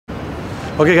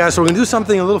Okay guys, so we're gonna do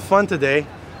something a little fun today.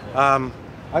 I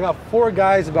got 4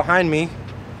 guys behind me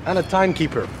and a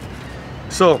timekeeper.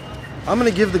 So I'm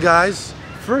gonna give the guys,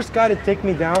 first guy to take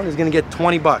me down is gonna get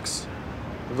 20 bucks.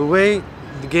 The way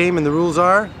the game and the rules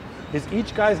are is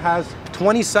each guy has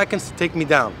 20 seconds to take me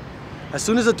down. As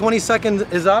soon as the 20 seconds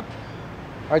is up,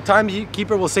 our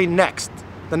timekeeper will say next.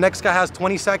 The next guy has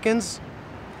 20 seconds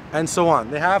and so on.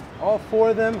 They have, all 4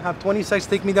 of them have 20 seconds to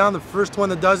take me down. The first one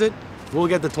that does it will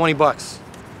get the 20 bucks.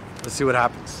 Let's see what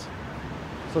happens.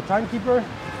 So timekeeper,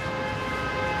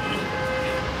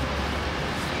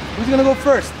 who's gonna go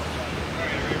first? All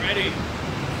right, are you ready?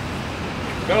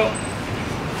 Go.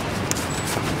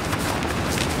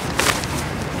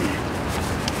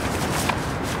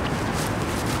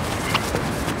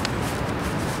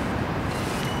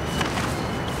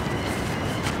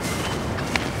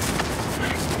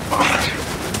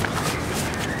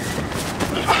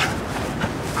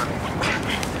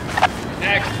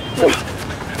 Next.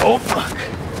 Oh fuck.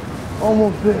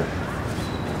 Almost there.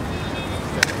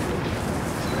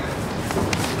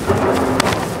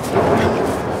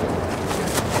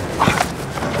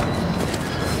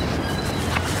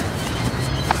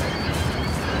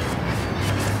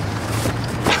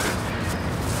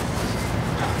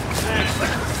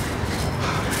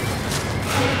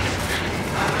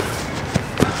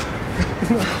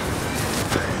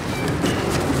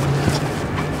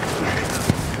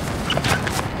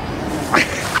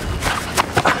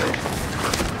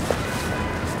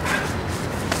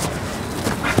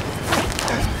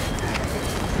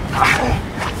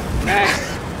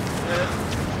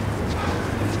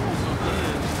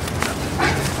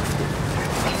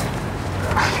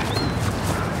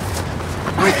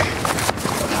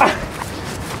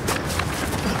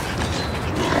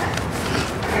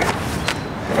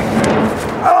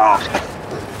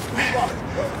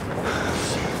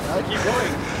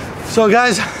 So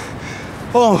guys,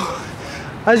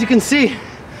 as you can see,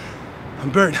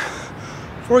 I'm burnt.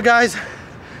 4 guys,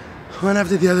 one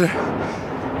after the other,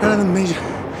 none of them made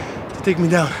it to take me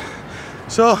down.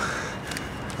 So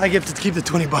I get to keep the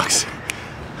 20 bucks.